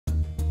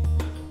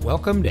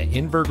Welcome to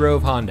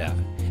Inver Honda,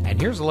 and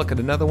here's a look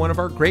at another one of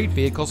our great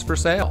vehicles for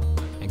sale,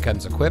 and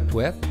comes equipped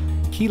with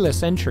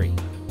keyless entry,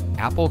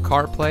 Apple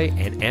CarPlay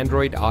and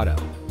Android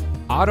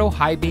Auto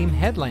high beam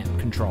headlamp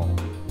control,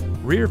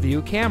 rear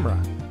view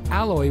camera,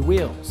 alloy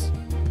wheels,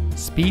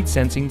 speed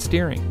sensing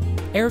steering,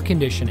 air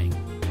conditioning,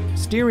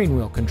 steering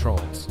wheel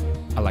controls,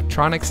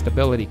 electronic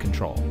stability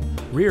control,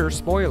 rear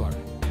spoiler,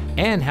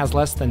 and has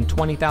less than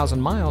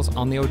 20,000 miles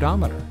on the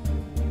odometer.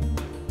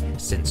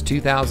 Since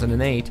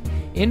 2008,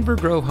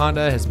 Inver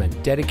Honda has been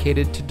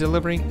dedicated to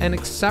delivering an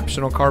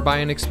exceptional car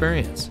buying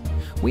experience.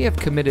 We have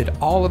committed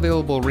all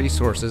available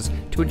resources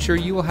to ensure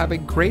you will have a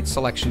great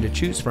selection to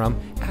choose from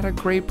at a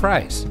great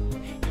price.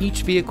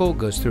 Each vehicle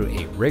goes through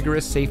a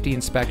rigorous safety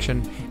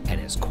inspection and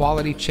is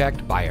quality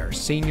checked by our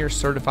senior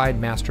certified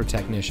master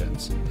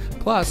technicians.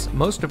 Plus,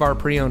 most of our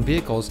pre-owned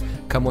vehicles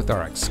come with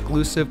our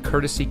exclusive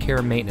courtesy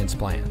care maintenance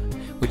plan,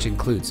 which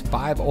includes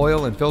 5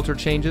 oil and filter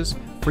changes,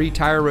 free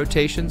tire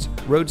rotations,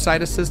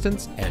 roadside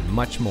assistance, and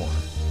much more.